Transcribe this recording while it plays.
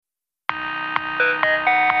Hey,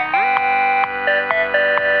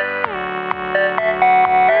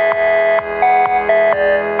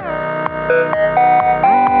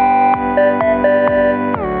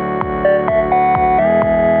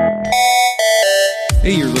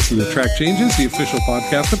 you're listening to Track Changes, the official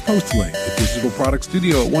podcast of Postlight, a digital product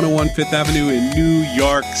studio at 101 Fifth Avenue in New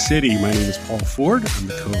York City. My name is Paul Ford. I'm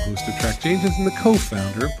the co-host of Track Changes and the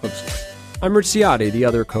co-founder of Postlight. I'm Rich Ciotti, the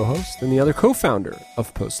other co-host and the other co-founder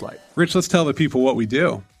of Postlight. Rich, let's tell the people what we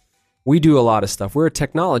do. We do a lot of stuff. We're a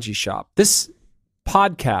technology shop. This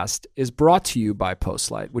podcast is brought to you by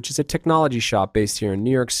Postlight, which is a technology shop based here in New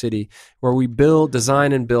York City, where we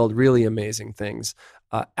design and build really amazing things.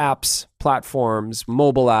 Apps, platforms,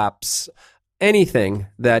 mobile apps, anything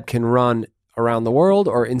that can run around the world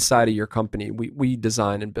or inside of your company. We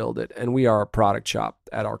design and build it, and we are a product shop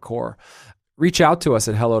at our core. Reach out to us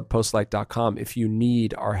at hello@postlight.com if you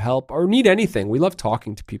need our help or need anything. We love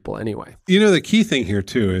talking to people anyway. You know, the key thing here,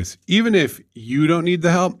 too, is even if you don't need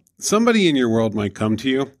the help, somebody in your world might come to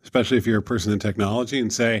you, especially if you're a person in technology,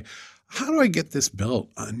 and say, how do I get this built?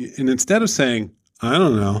 And instead of saying, I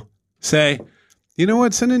don't know, say, you know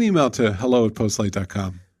what? Send an email to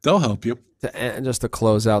hello@postlight.com. They'll help you. And just to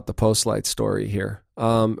close out the Postlight story here,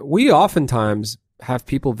 we oftentimes have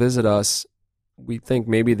people visit us. We think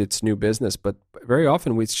maybe that's new business, but very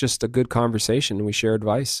often it's just a good conversation and we share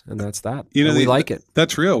advice, and that's that. You know, we like it.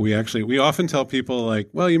 That's real. We often tell people like,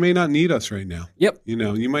 well, you may not need us right now. Yep. You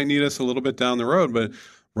know, you might need us a little bit down the road, but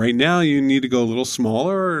right now you need to go a little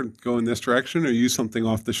smaller or go in this direction or use something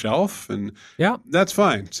off the shelf, and yeah, that's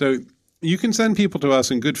fine. So you can send people to us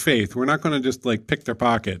in good faith. We're not going to just like pick their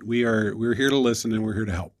pocket. We're here to listen and we're here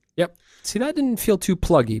to help. Yep. See, that didn't feel too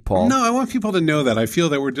pluggy, Paul. No, I want people to know that. I feel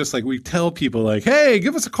that we're just like, we tell people like, hey,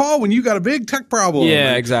 give us a call when you got a big tech problem. Yeah,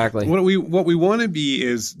 like, exactly. What we want to be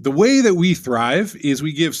is the way that we thrive is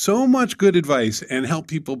we give so much good advice and help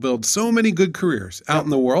people build so many good careers out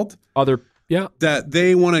in the world. That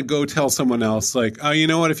they want to go tell someone else like, oh, you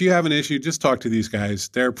know what? If you have an issue, just talk to these guys.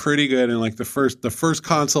 They're pretty good. And like the first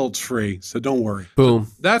consult's free. So don't worry. Boom.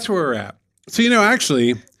 So that's where we're at. So, you know,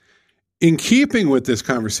 actually, in keeping with this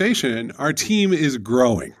conversation, our team is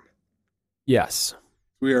growing. Yes.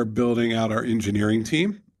 We are building out our engineering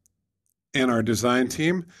team and our design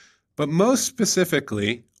team, but most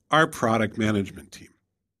specifically, our product management team.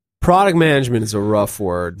 Product management is a rough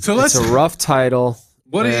word. So it's a rough title.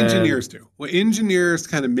 What do engineers do? Well, engineers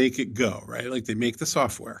kind of make it go, right? Like they make the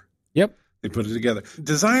software. Yep. They put it together.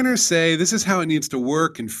 Designers say this is how it needs to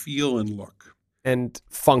work and feel and look. And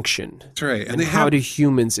function. That's right. And how do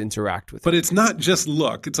humans interact with it? But it's not just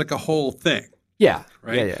look. It's like a whole thing. Yeah.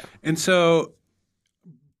 Right? Yeah. And so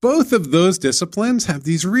both of those disciplines have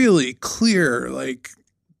these really clear, like,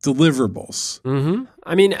 deliverables. Mm-hmm.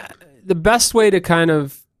 I mean, the best way to kind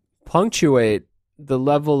of punctuate the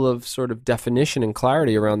level of sort of definition and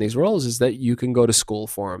clarity around these roles is that you can go to school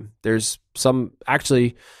for them. There's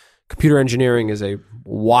actually, computer engineering is a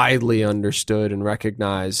widely understood and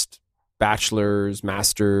recognized bachelor's,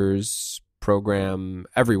 master's program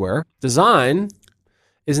everywhere. Design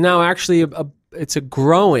is now actually it's a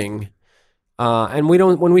growing, and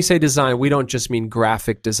when we say design, we don't just mean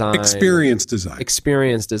graphic design. Experience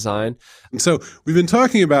design. And so we've been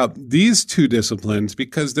talking about these two disciplines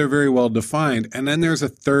because they're very well defined. And then there's a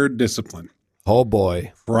third discipline. Oh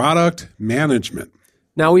boy. Product management.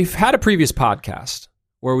 Now, we've had a previous podcast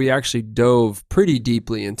where we actually dove pretty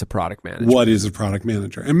deeply into product management. What is a product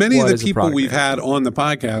manager? And many of the people we've had on the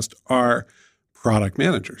podcast are product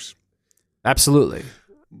managers. Absolutely.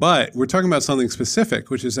 But we're talking about something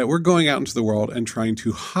specific, which is that we're going out into the world and trying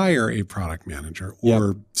to hire a product manager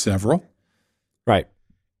or several. Right.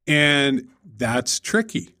 And that's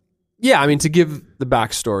tricky. Yeah. I mean, to give the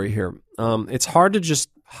backstory here, it's hard to just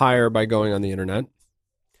hire by going on the internet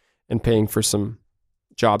and paying for some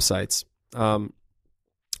job sites.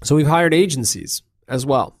 So we've hired agencies as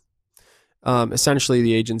well. Essentially,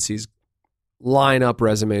 the agencies line up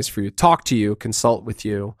resumes for you, talk to you, consult with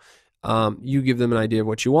you. You give them an idea of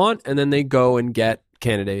what you want, and then they go and get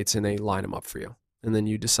candidates and they line them up for you. And then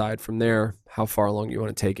you decide from there how far along you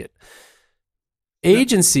want to take it.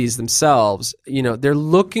 Agencies themselves, they're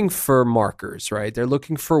looking for markers, right? They're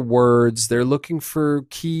looking for words. They're looking for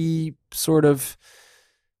key sort of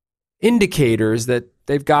indicators that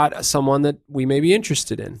they've got someone that we may be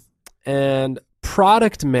interested in. And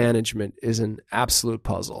product management is an absolute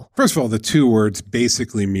puzzle. First of all, the two words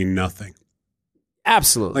basically mean nothing.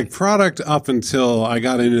 Absolutely. Like product up until I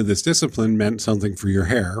got into this discipline meant something for your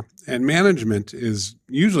hair. And management is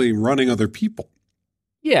usually running other people.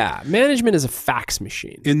 Yeah. Management is a fax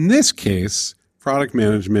machine. In this case, product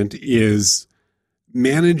management is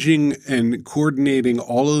managing and coordinating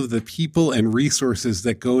all of the people and resources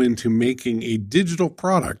that go into making a digital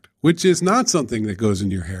product, which is not something that goes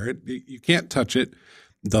in your hair. You can't touch it.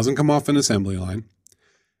 It doesn't come off an assembly line,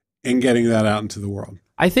 and getting that out into the world.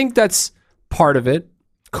 I think that's part of it.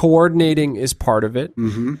 Coordinating is part of it.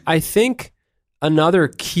 Mm-hmm. I think another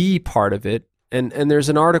key part of it, and there's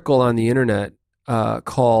an article on the internet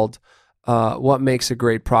called What Makes a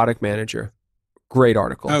Great Product Manager. Great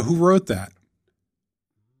article. Who wrote that?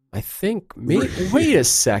 I think wait a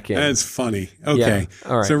second. That's funny. Okay. Yeah.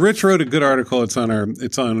 All right. So Rich wrote a good article. It's on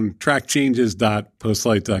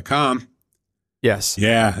trackchanges.postlight.com. Yes.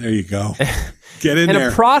 Yeah, there you go. Get in and there.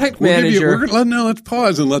 A product manager. Let's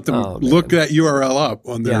pause and let them look that URL up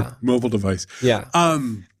on their mobile device. Yeah.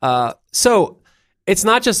 So it's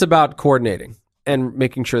not just about coordinating and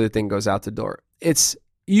making sure the thing goes out the door. It's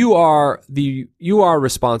you are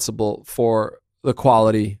responsible for the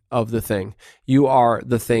quality of the thing. You are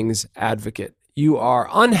the thing's advocate. You are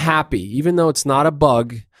unhappy, even though it's not a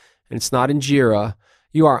bug and it's not in Jira,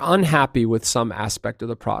 you are unhappy with some aspect of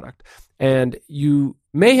the product. And you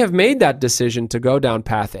may have made that decision to go down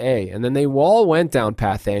path A, and then they all went down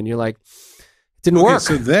path A, and you're like, it didn't work.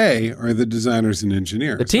 So they are the designers and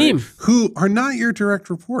engineers. The team. Right? Who are not your direct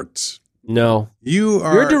reports. No. You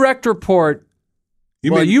are. Your direct report,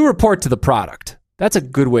 you report to the product. That's a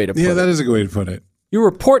good way to put it. Yeah, that is a good way to put it. You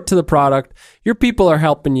report to the product. Your people are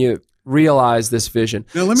helping you realize this vision.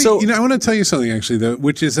 Now, I want to tell you something actually, though,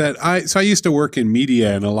 which is that I used to work in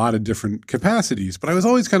media in a lot of different capacities, but I was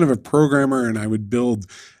always kind of a programmer and I would build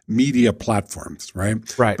media platforms, right?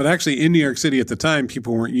 Right. But actually in New York City at the time,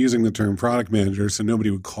 people weren't using the term product manager, so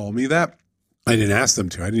nobody would call me that. I didn't ask them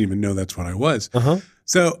to. I didn't even know that's what I was. Uh-huh.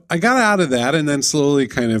 So I got out of that and then slowly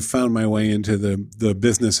kind of found my way into the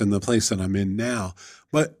business and the place that I'm in now.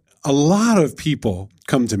 But a lot of people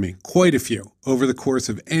come to me, quite a few, over the course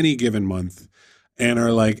of any given month and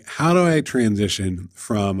are like, how do I transition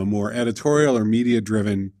from a more editorial or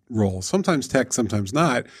media-driven role, sometimes tech, sometimes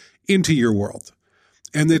not, into your world?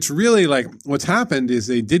 And it's really like what's happened is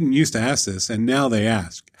they didn't used to ask this, and now they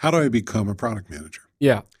ask, how do I become a product manager?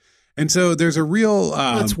 Yeah. And so there's a real...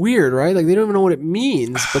 That's weird, right? Like they don't even know what it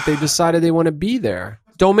means, but they decided they want to be there.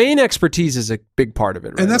 Domain expertise is a big part of it,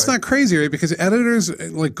 right? And that's not crazy, right? Because editors,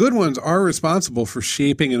 like good ones, are responsible for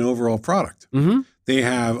shaping an overall product. Mm-hmm. They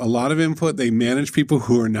have a lot of input. They manage people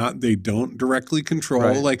who are not, they don't directly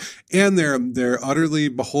control, right. And they're utterly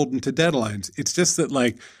beholden to deadlines. It's just that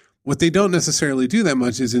what they don't necessarily do that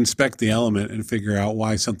much is inspect the element and figure out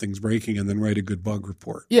why something's breaking and then write a good bug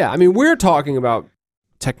report. Yeah. I mean, we're talking about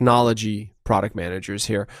technology product managers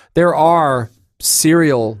here. There are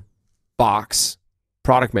cereal box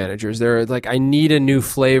product managers. They're like, I need a new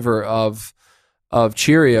flavor of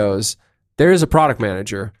Cheerios. There is a product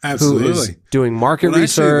manager Absolutely. Who is doing market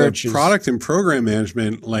research. The product and program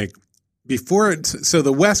management, so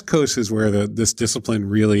the West Coast is where this discipline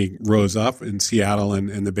really rose up in Seattle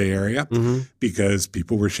and the Bay Area because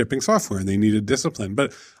people were shipping software and they needed discipline.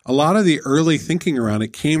 But a lot of the early thinking around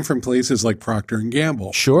it came from places like Procter &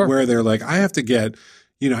 Gamble. Sure. Where they're like, I have to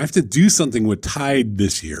do something with Tide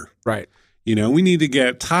this year. Right. We need to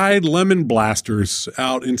get Tide lemon blasters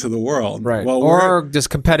out into the world. Right. Or just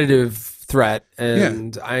competitive threat.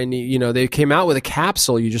 And I need, they came out with a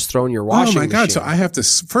capsule you just throw in your washing machine. Oh my God. So I have to,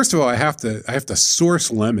 first of all, I have to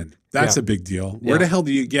source lemon. That's a big deal. Where the hell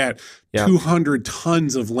do you get 200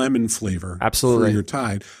 tons of lemon flavor for your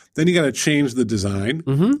Tide? Then you got to change the design.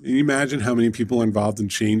 Can you imagine how many people are involved in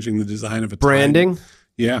changing the design of a branding? Tide?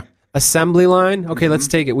 Yeah. Assembly line? Okay, let's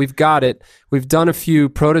take it. We've got it. We've done a few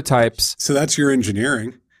prototypes. So that's your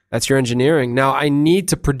engineering. Now I need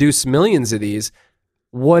to produce millions of these.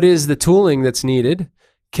 What is the tooling that's needed?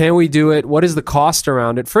 Can we do it? What is the cost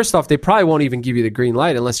around it? First off, they probably won't even give you the green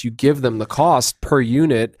light unless you give them the cost per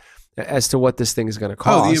unit as to what this thing is going to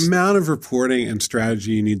cost. Oh, the amount of reporting and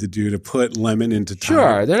strategy you need to do to put lemon into Tide.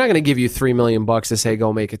 Sure. They're not going to give you $3 million to say,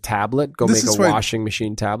 go make a tablet, make a washing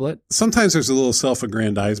machine tablet. Sometimes there's a little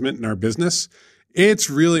self-aggrandizement in our business. It's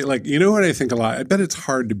really what I think a lot? I bet it's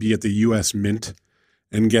hard to be at the U.S. Mint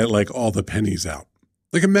and get all the pennies out.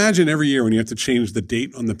 Imagine every year when you have to change the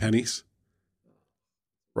date on the pennies.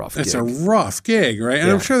 It's a rough gig, right? And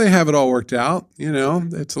I'm sure they have it all worked out.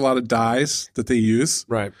 It's a lot of dies that they use.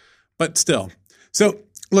 Right. But still. So,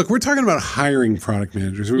 look, we're talking about hiring product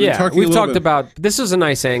managers. We've talked about, this is a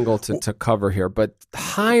nice angle to cover here, but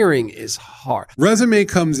hiring is hard. Resume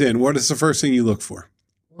comes in. What is the first thing you look for?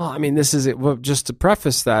 Well, I mean, this is it. Well, just to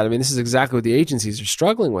preface that, I mean, this is exactly what the agencies are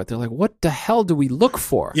struggling with. They're like, what the hell do we look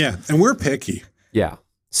for? Yeah, and we're picky. Yeah.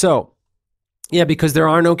 So, because there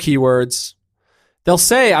are no keywords. They'll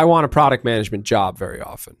say, I want a product management job very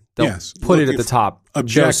often. They'll put it at the top.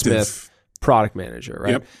 Joe Smith, product manager,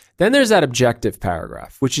 right? Yep. Then there's that objective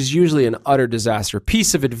paragraph, which is usually an utter disaster,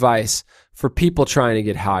 piece of advice for people trying to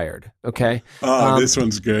get hired, okay? Oh, this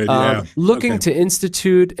one's good, yeah. Looking to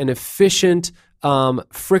institute an efficient,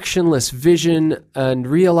 frictionless vision and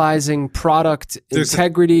realizing product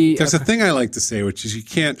integrity. There's a thing I like to say, which is you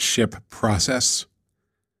can't ship process.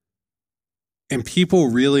 And people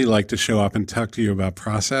really like to show up and talk to you about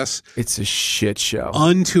process. It's a shit show.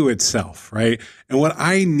 Unto itself, right? And what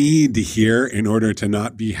I need to hear in order to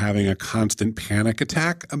not be having a constant panic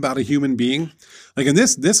attack about a human being, like, and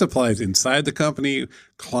this applies inside the company,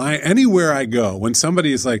 client, anywhere I go. When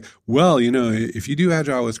somebody is like, well, if you do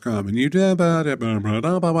Agile with Scrum and you do blah, blah, blah, blah,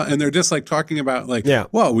 blah, blah, and they're just like talking about like,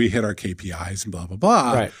 well, we hit our KPIs and blah, blah,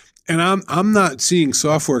 blah. Right. And I'm not seeing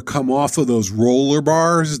software come off of those roller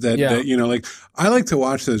bars that like I like to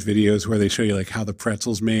watch those videos where they show you like how the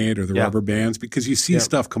pretzel's made or the rubber bands, because you see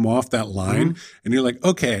stuff come off that line and you're like,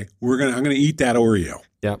 okay, I'm going to eat that Oreo.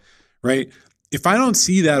 Yeah. Right. If I don't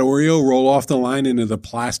see that Oreo roll off the line into the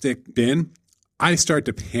plastic bin, I start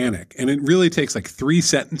to panic. And it really takes like 3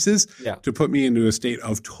 sentences to put me into a state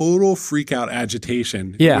of total freak out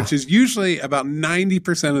agitation, which is usually about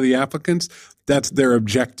 90% of the applicants. That's their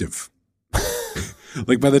objective.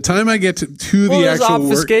 Like by the time I get to the actual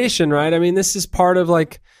obfuscation, right? I mean, this is part of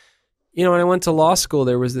like, when I went to law school,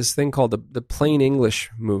 there was this thing called the plain English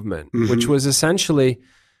movement, which was essentially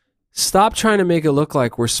stop trying to make it look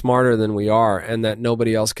like we're smarter than we are and that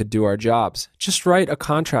nobody else could do our jobs. Just write a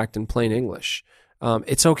contract in plain English.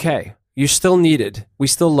 It's okay. You're still needed. We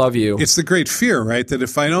still love you. It's the great fear, right? That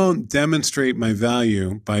if I don't demonstrate my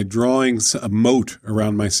value by drawing a moat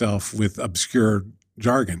around myself with obscure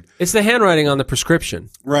jargon. It's the handwriting on the prescription.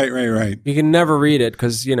 Right. You can never read it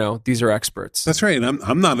because, these are experts. That's right. And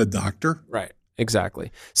I'm not a doctor. Right.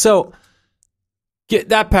 Exactly. So get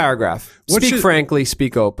that paragraph. Speak frankly,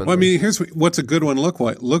 speak openly. Well, I mean, here's what's a good one look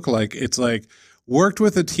like. It's like, worked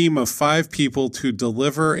with a team of 5 people to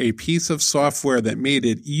deliver a piece of software that made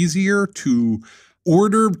it easier to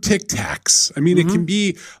order Tic Tacs. I mean, it can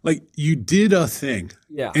be like you did a thing.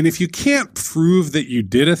 Yeah. And if you can't prove that you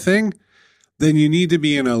did a thing, then you need to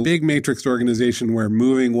be in a big matrix organization where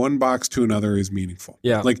moving one box to another is meaningful.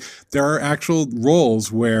 Yeah. Like there are actual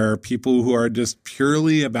roles where people who are just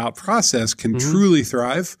purely about process can truly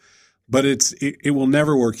thrive, but it will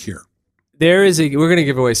never work here. We're going to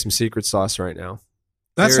give away some secret sauce right now.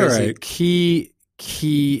 That's all right. There is a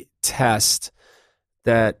key test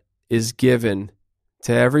that is given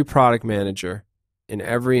to every product manager in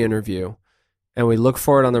every interview, and we look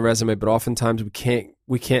for it on the resume, but oftentimes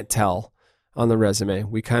we can't tell on the resume.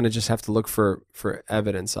 We kind of just have to look for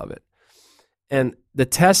evidence of it. And the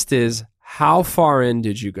test is, how far in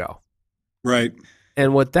did you go? Right.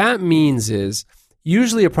 And what that means is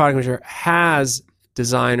usually a product manager has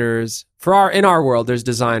designers. In our world, there's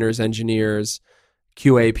designers, engineers,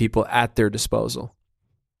 QA people at their disposal.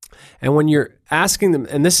 And when you're asking them,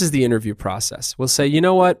 and this is the interview process, we'll say, you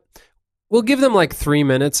know what? We'll give them like 3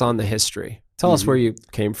 minutes on the history. Tell us where you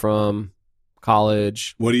came from,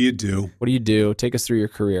 college. What do you do? Take us through your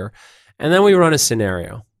career. And then we run a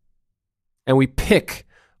scenario. And we pick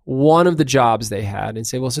one of the jobs they had and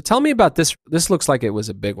say, well, so tell me about this. This looks like it was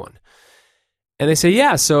a big one. And they say,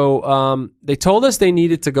 yeah, so they told us they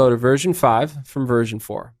needed to go to version 5 from version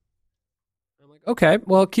 4. I'm like, okay,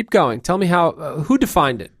 well, keep going. Tell me who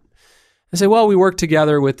defined it? I say, well, we worked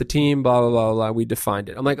together with the team, blah, blah, blah, blah. We defined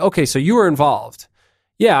it. I'm like, okay, so you were involved.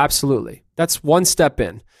 Yeah, absolutely. That's one step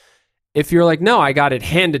in. If you're like, no, I got it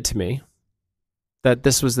handed to me, that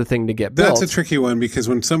this was the thing to get built. That's a tricky one because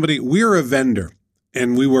we're a vendor.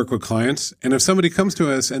 And we work with clients. And if somebody comes to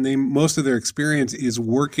us and most of their experience is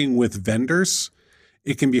working with vendors,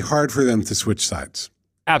 it can be hard for them to switch sides.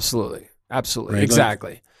 Absolutely. Right?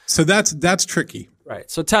 Exactly. So that's tricky. Right.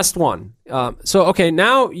 So test 1. Okay,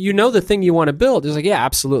 now you know the thing you want to build. It's like, yeah,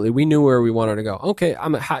 absolutely. We knew where we wanted to go. Okay,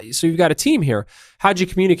 so you've got a team here. How'd you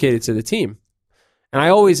communicate it to the team? And I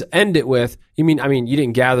always end it with, you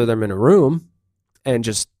didn't gather them in a room and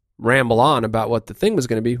just ramble on about what the thing was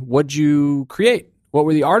going to be. What'd you create? What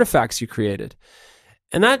were the artifacts you created?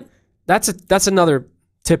 And that's another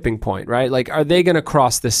tipping point, right? Like, are they going to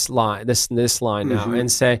cross this line, this line now, and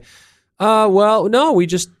say, well, no, we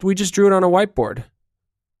just drew it on a whiteboard.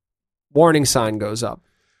 Warning sign goes up,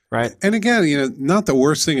 right? And again, not the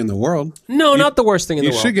worst thing in the world. No, not the worst thing in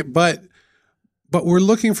the world. You should but we're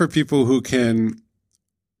looking for people who can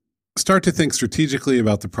start to think strategically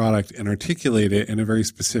about the product and articulate it in a very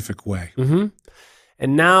specific way. Mm-hmm.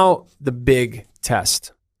 And now the big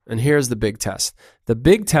test. And here's the big test. The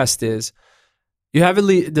big test is, You have a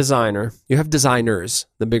lead designer, you have designers,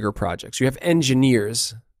 the bigger projects. You have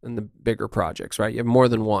engineers in the bigger projects, right? You have more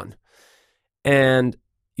than one. And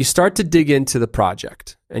you start to dig into the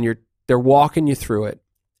project and they're walking you through it.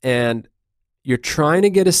 And you're trying to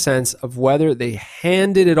get a sense of whether they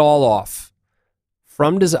handed it all off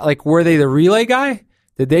from design. Like, were they the relay guy?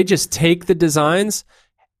 Did they just take the designs,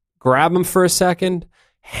 grab them for a second,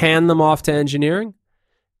 hand them off to engineering,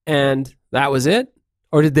 and that was it?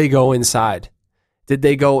 Or did they go inside? Did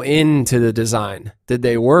they go into the design? Did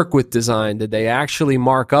they work with design? Did they actually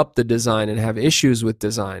mark up the design and have issues with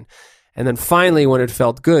design? And then finally, when it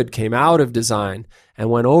felt good, came out of design and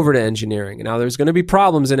went over to engineering. And now there's going to be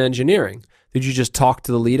problems in engineering. Did you just talk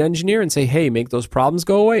to the lead engineer and say, hey, make those problems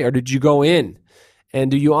go away? Or did you go in?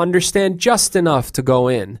 And do you understand just enough to go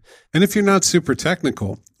in? And if you're not super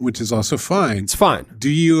technical, which is also fine. It's fine. Do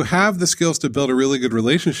you have the skills to build a really good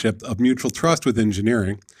relationship of mutual trust with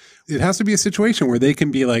engineering? It has to be a situation where they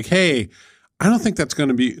can be like, hey, I don't think that's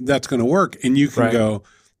going to work. And you can go,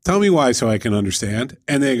 tell me why so I can understand.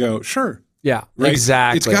 And they go, sure. Yeah, right?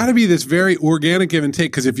 Exactly. It's got to be this very organic give and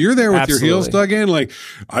take. Because if you're there with your heels dug in, like,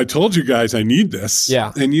 I told you guys I need this.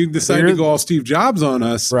 Yeah. And you decide to go all Steve Jobs on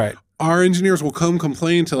us. Right. Our engineers will come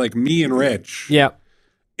complain to like me and Rich. Yeah.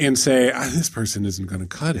 And say, this person isn't going to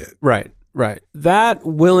cut it. Right. That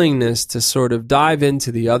willingness to sort of dive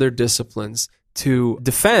into the other disciplines to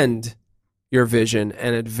defend your vision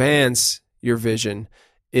and advance your vision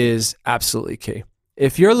is absolutely key.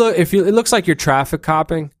 If it looks like you're traffic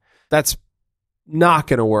copping, that's not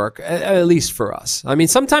going to work, at least for us. I mean,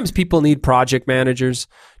 sometimes people need project managers,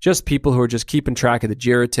 just people who are just keeping track of the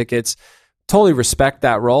JIRA tickets. Totally respect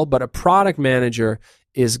that role, but a product manager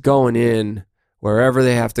is going in wherever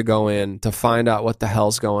they have to go in to find out what the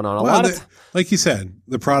hell's going on. Like you said,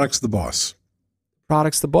 the product's the boss.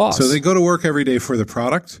 Product's the boss. So they go to work every day for the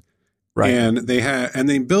product. Right. And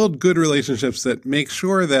they build good relationships that make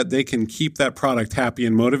sure that they can keep that product happy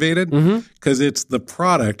and motivated because it's the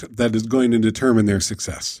product that is going to determine their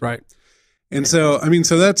success. Right. And so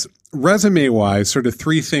that's resume-wise sort of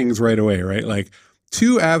three things right away, right? Like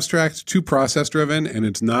too abstract, too process-driven, and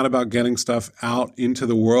it's not about getting stuff out into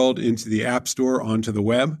the world, into the app store, onto the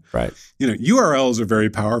web. Right. URLs are very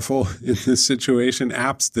powerful in this situation.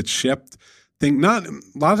 Apps that shipped, a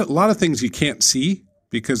lot of things you can't see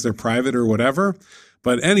because they're private or whatever,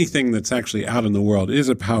 but anything that's actually out in the world is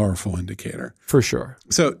a powerful indicator. For sure.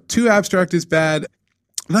 So too abstract is bad.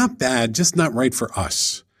 Not bad, just not right for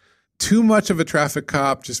us. Too much of a traffic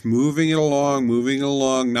cop, just moving it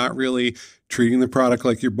along, not really treating the product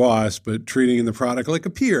like your boss, but treating the product like a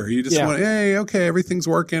peer. You just want, hey, okay, everything's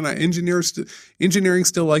working. Engineering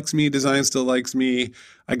still likes me. Design still likes me.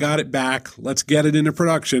 I got it back. Let's get it into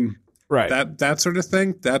production. Right. That sort of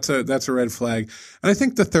thing, that's a red flag. And I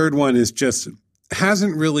think the third one is just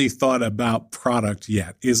hasn't really thought about product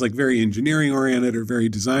yet, is like very engineering oriented or very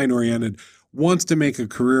design oriented, wants to make a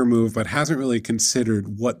career move, but hasn't really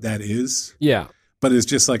considered what that is. Yeah. But is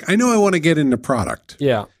just like, I know I want to get into product.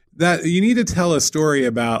 Yeah. That you need to tell a story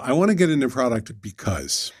about, I want to get into product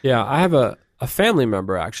because. Yeah. I have a family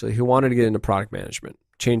member actually who wanted to get into product management.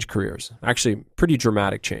 Change careers. Actually, pretty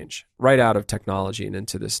dramatic change right out of technology and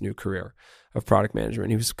into this new career of product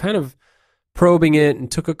management. He was kind of probing it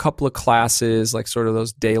and took a couple of classes, like sort of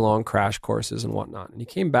those day-long crash courses and whatnot. And he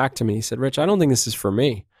came back to me. He said, Rich, I don't think this is for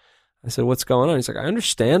me. I said, what's going on? He's like, I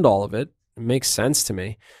understand all of it. It makes sense to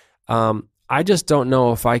me. I just don't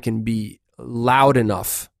know if I can be loud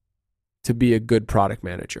enough to be a good product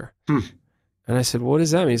manager. And I said, what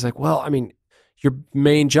does that mean? He's like, well, I mean, your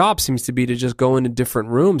main job seems to be to just go into different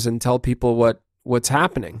rooms and tell people what's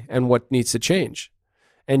happening and what needs to change.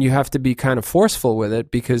 And you have to be kind of forceful with it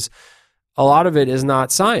because a lot of it is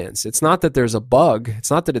not science. It's not that there's a bug. It's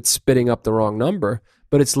not that it's spitting up the wrong number,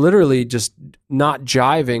 but it's literally just not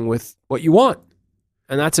jiving with what you want.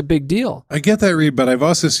 And that's a big deal. I get that, Reed, but I've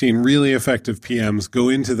also seen really effective PMs go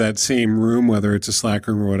into that same room, whether it's a Slack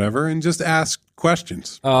room or whatever, and just ask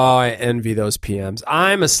questions. Oh, I envy those PMs.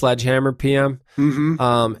 I'm a sledgehammer PM,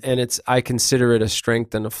 and I consider it a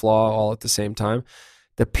strength and a flaw all at the same time.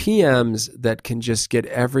 The PMs that can just get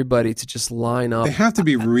everybody to just line up. They have to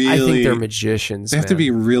be really. I think they're magicians. They have to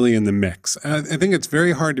be really in the mix. I think it's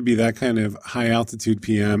very hard to be that kind of high altitude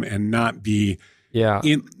PM and not be. Yeah.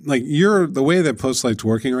 The way that Postlight's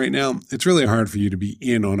working right now, it's really hard for you to be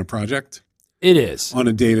in on a project. It is. On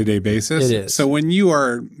a day-to-day basis. It is. So when you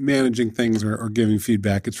are managing things or giving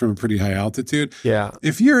feedback, it's from a pretty high altitude. Yeah.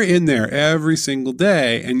 If you're in there every single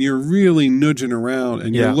day and you're really nudging around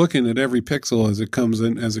and you're looking at every pixel as it comes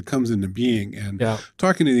into being and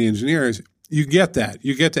talking to the engineers, you get that.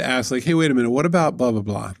 You get to ask, like, hey, wait a minute, what about blah, blah,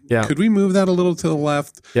 blah? Yeah. Could we move that a little to the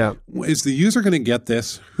left? Yeah. Is the user going to get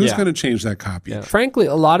this? Who's going to change that copy? Yeah. Frankly,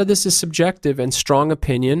 a lot of this is subjective, and strong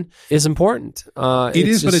opinion is important. It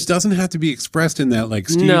is, but it doesn't have to be expressed in that, like,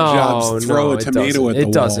 Steve Jobs throw a tomato at the wall.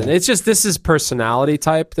 It doesn't. It's just, this is personality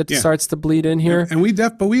type that starts to bleed in here. And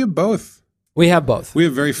but we have both. We have both. We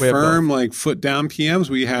have very firm, like, foot down PMs.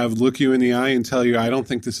 We have look you in the eye and tell you, I don't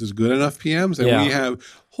think this is good enough PMs. And we have,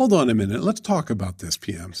 hold on a minute, let's talk about this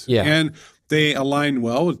PMs. Yeah. And they align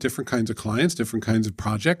well with different kinds of clients, different kinds of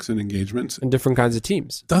projects and engagements. And different kinds of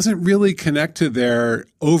teams. Doesn't really connect to their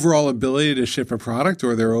overall ability to ship a product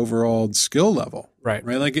or their overall skill level. Right.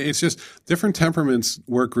 Like, it's just different temperaments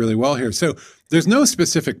work really well here. So there's no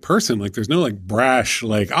specific person. Like, there's no, like, brash,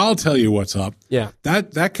 like, I'll tell you what's up. Yeah.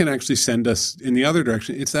 That can actually send us in the other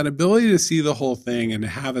direction. It's that ability to see the whole thing and to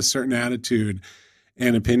have a certain attitude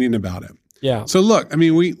and opinion about it. Yeah. So look, I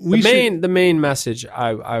mean, the main message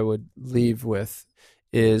I would leave with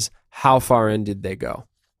is, how far in did they go?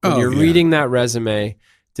 When you're reading that resume,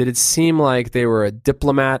 did it seem like they were a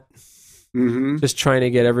diplomat just trying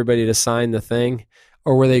to get everybody to sign the thing?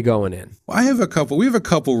 Or were they going in? Well, we have a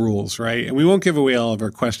couple rules, right? And we won't give away all of our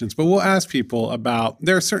questions, but we'll ask people about,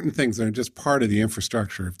 there are certain things that are just part of the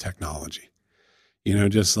infrastructure of technology.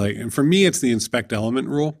 Just like, and for me, it's the inspect element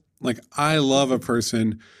rule. Like, I love a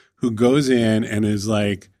person who goes in and is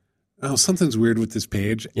like, oh, something's weird with this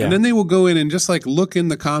page. Yeah. And then they will go in and just, like, look in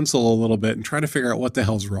the console a little bit and try to figure out what the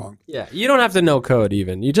hell's wrong. Yeah. You don't have to know code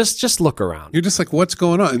even. You just look around. You're just like, what's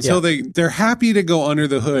going on? And so they're happy to go under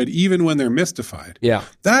the hood even when they're mystified. Yeah.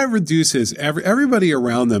 That reduces everybody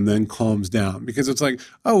around them, then calms down, because it's like,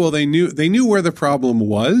 oh, well, they knew where the problem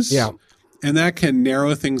was. Yeah. And that can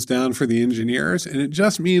narrow things down for the engineers. And it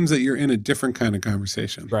just means that you're in a different kind of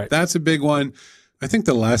conversation. Right. That's a big one. I think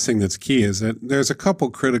the last thing that's key is that there's a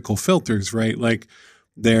couple critical filters, right? Like,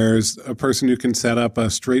 there's a person who can set up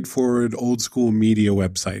a straightforward old school media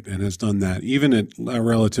website and has done that, even at a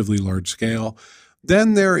relatively large scale.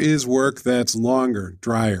 Then there is work that's longer,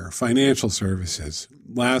 drier, financial services.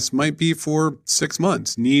 Might be for 6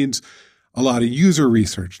 months, needs a lot of user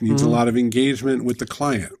research, needs a lot of engagement with the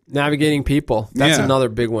client. Navigating people. That's another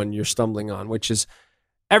big one you're stumbling on, which is,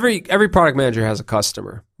 Every product manager has a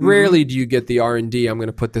customer. Rarely do you get the R&D, I'm going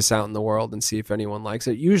to put this out in the world and see if anyone likes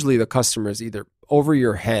it. Usually the customer is either over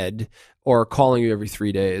your head or calling you every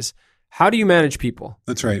 3 days. How do you manage people?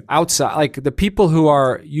 That's right. Outside, like the people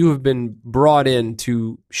you have been brought in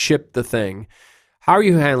to ship the thing. How are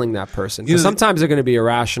you handling that person? Because sometimes they're going to be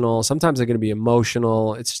irrational. Sometimes they're going to be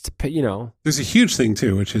emotional. It's just, There's a huge thing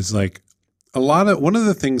too, which is like, one of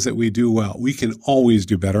the things that we do well, we can always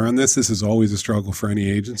do better on this. This is always a struggle for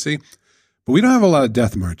any agency, but we don't have a lot of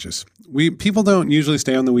death marches. People don't usually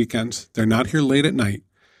stay on the weekends. They're not here late at night.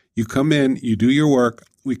 You come in, you do your work.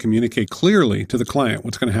 We communicate clearly to the client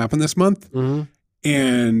what's going to happen this month.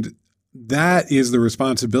 And that is the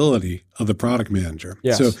responsibility of the product manager.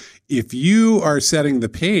 Yes. So if you are setting the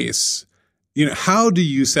pace, how do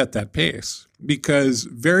you set that pace? Because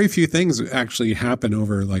very few things actually happen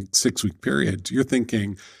over like 6-week periods. You're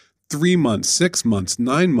thinking 3 months, 6 months,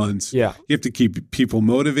 9 months. Yeah. You have to keep people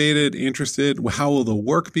motivated, interested. How will the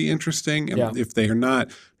work be interesting? And if they are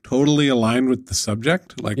not totally aligned with the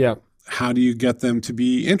subject, how do you get them to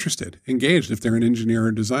be interested, engaged if they're an engineer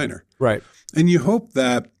or designer? Right. And you hope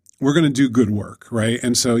that we're going to do good work, right?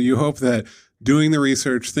 And so you hope that doing the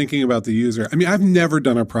research, thinking about the user. I mean, I've never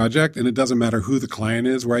done a project, and it doesn't matter who the client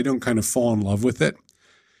is, where I don't kind of fall in love with it.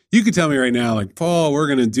 You could tell me right now, like, Paul, we're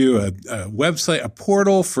going to do a website, a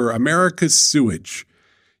portal for America's sewage.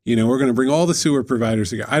 We're going to bring all the sewer providers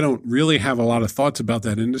together. I don't really have a lot of thoughts about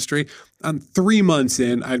that industry. I'm 3 months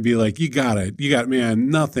in, I'd be like, you got it, man,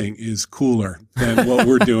 nothing is cooler than what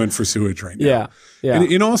we're doing for sewage right now. Yeah.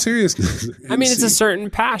 In all seriousness. I mean, it's a certain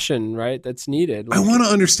passion, right, that's needed. I want to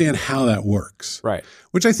understand how that works. Right.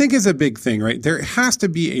 Which I think is a big thing, right? There has to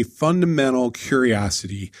be a fundamental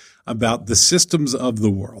curiosity about the systems of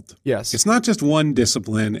the world. Yes. It's not just one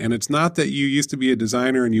discipline, and it's not that you used to be a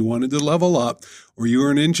designer and you wanted to level up, or you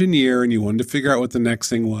were an engineer and you wanted to figure out what the next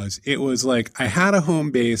thing was. It was like, I had a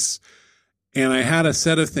home base and I had a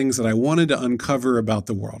set of things that I wanted to uncover about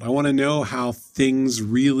the world. I want to know how things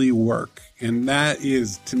really work. And that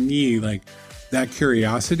is, to me, like, that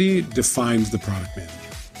curiosity defines the product manager.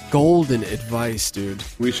 Golden advice, dude.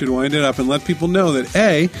 We should wind it up and let people know that,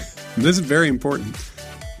 A, this is very important,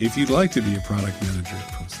 if you'd like to be a product manager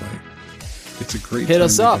at Postlight, it's a great time. Hit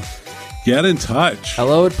us up. Get in touch.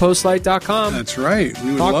 hello@postlight.com. That's right.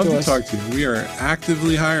 We would love to talk to you. We are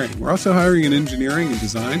actively hiring. We're also hiring in engineering and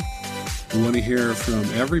design. We want to hear from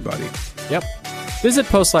everybody. Yep. Visit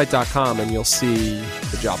postlight.com and you'll see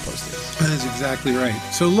the job postings. That is exactly right.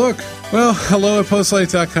 So look, well, hello at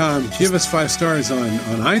postlight.com. Give us 5 stars on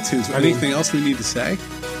iTunes. Anything else we need to say?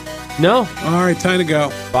 No. All right, time to go.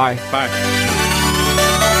 Bye. Bye.